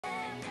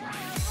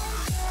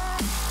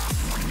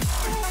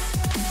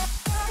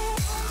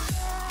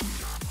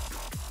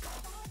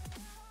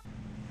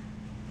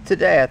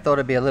Today I thought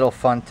it'd be a little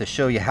fun to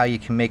show you how you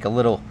can make a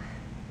little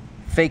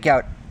fake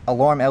out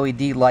alarm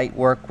LED light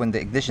work when the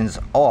ignition's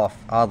off.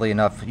 Oddly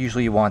enough,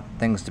 usually you want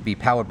things to be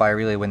powered by a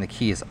relay when the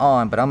key is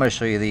on, but I'm going to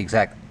show you the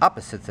exact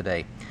opposite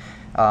today.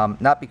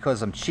 Not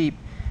because I'm cheap,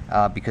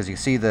 because you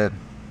see the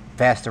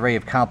vast array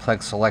of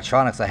complex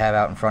electronics I have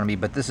out in front of me,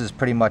 but this is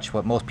pretty much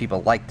what most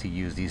people like to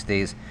use these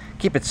days.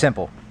 Keep it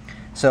simple.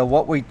 So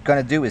what we're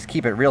going to do is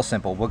keep it real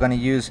simple. We're going to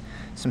use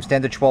some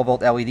standard 12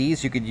 volt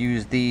LEDs. You could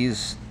use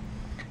these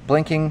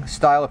blinking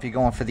style if you're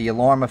going for the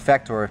alarm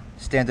effect, or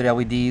standard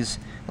LEDs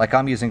like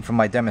I'm using for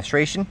my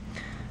demonstration.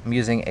 I'm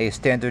using a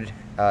standard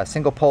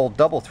single pole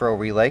double throw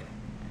relay,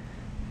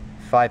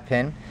 5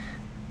 pins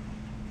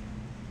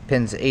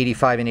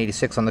 85 and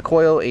 86 on the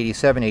coil,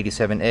 87,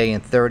 87A,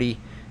 and 30,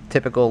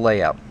 typical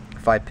layout,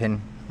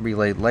 5-pin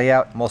relay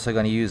layout. I'm also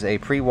going to use a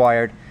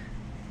pre-wired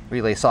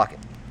relay socket.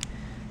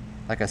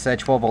 Like I said,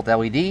 12 volt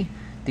LED.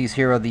 These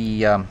here are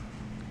the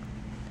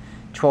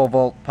 12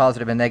 volt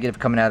positive and negative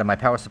coming out of my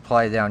power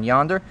supply down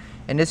yonder,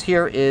 and this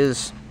here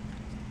is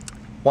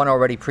one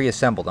already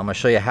pre-assembled. I'm going to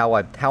show you how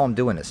I'm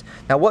doing this.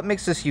 Now what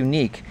makes this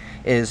unique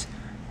is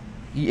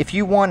if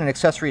you want an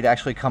accessory to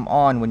actually come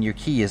on when your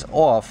key is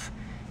off,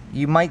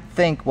 you might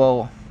think,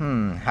 well,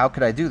 how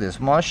could I do this?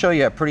 Well, I'll show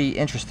you a pretty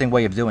interesting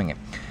way of doing it.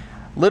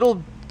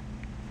 Little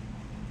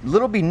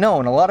be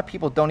known, a lot of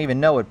people don't even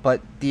know it,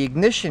 but the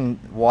ignition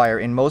wire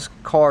in most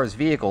cars,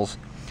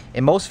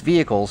 in most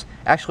vehicles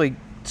actually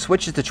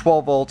switches to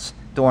 12 volts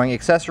during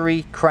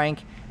accessory, crank,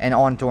 and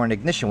on during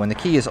ignition. When the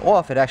key is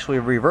off, it actually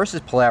reverses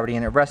polarity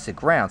and it rests at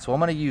ground. So I'm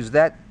going to use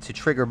that to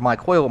trigger my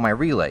coil with my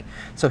relay.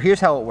 So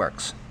here's how it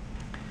works.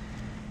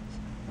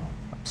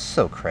 I'm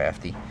so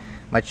crafty.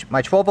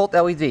 My 12 volt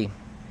LED,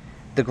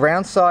 the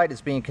ground side is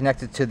being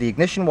connected to the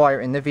ignition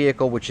wire in the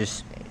vehicle, which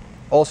is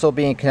also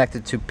being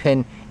connected to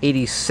pin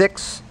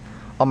 86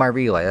 on my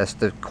relay. That's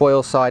the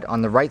coil side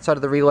on the right side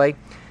of the relay.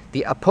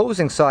 The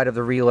opposing side of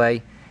the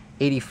relay,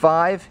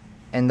 85,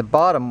 and the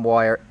bottom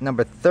wire,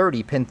 number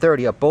 30, pin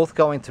 30, are both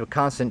going to a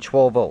constant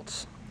 12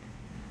 volts.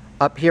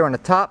 Up here on the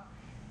top,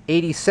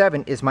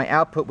 87 is my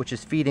output, which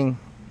is feeding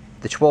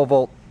the 12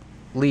 volt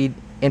lead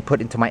input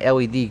into my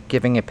LED,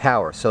 giving it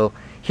power. So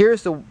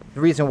here's the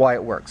reason why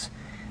it works.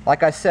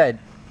 Like I said,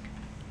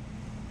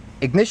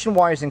 ignition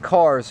wires in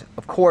cars,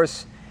 of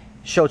course,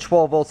 show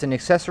 12 volts in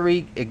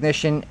accessory,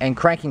 ignition, and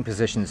cranking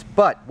positions,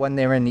 but when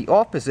they're in the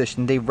off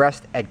position, they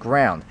rest at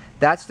ground.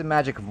 That's the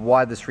magic of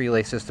why this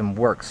relay system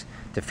works,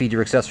 to feed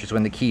your accessories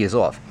when the key is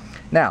off.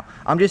 Now,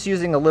 I'm just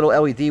using a little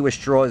LED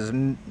which draws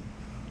a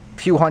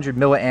few hundred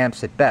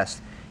milliamps at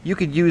best. You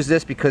could use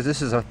this because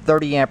this is a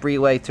 30 amp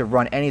relay to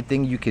run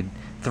anything you could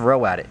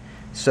throw at it.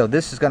 So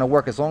this is going to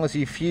work as long as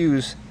you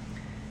fuse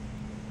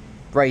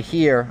right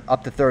here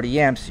up to 30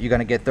 amps, you're going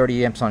to get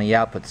 30 amps on the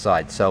output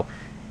side. So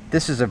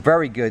this is a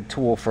very good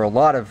tool for a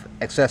lot of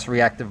accessory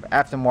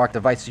aftermarket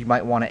devices you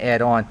might want to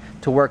add on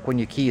to work when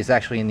your key is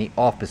actually in the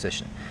off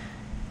position.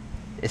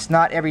 It's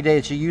not every day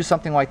that you use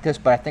something like this,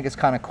 but I think it's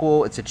kind of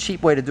cool. It's a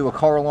cheap way to do a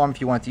car alarm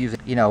if you want to use,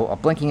 a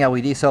blinking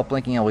LED,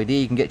 self-blinking LED.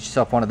 You can get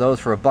yourself one of those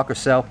for $1 or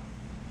so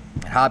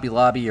at Hobby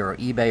Lobby or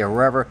eBay or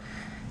wherever.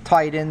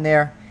 Tie it in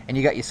there, and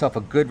you got yourself a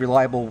good,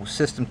 reliable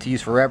system to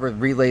use forever.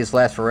 Relays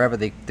last forever.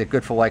 They're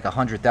good for like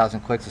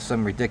 100,000 clicks or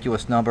some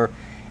ridiculous number.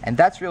 And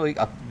that's really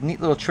a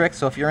neat little trick.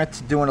 So if you're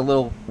into doing a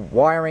little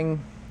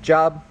wiring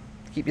job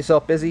to keep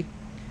yourself busy,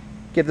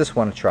 give this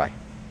one a try.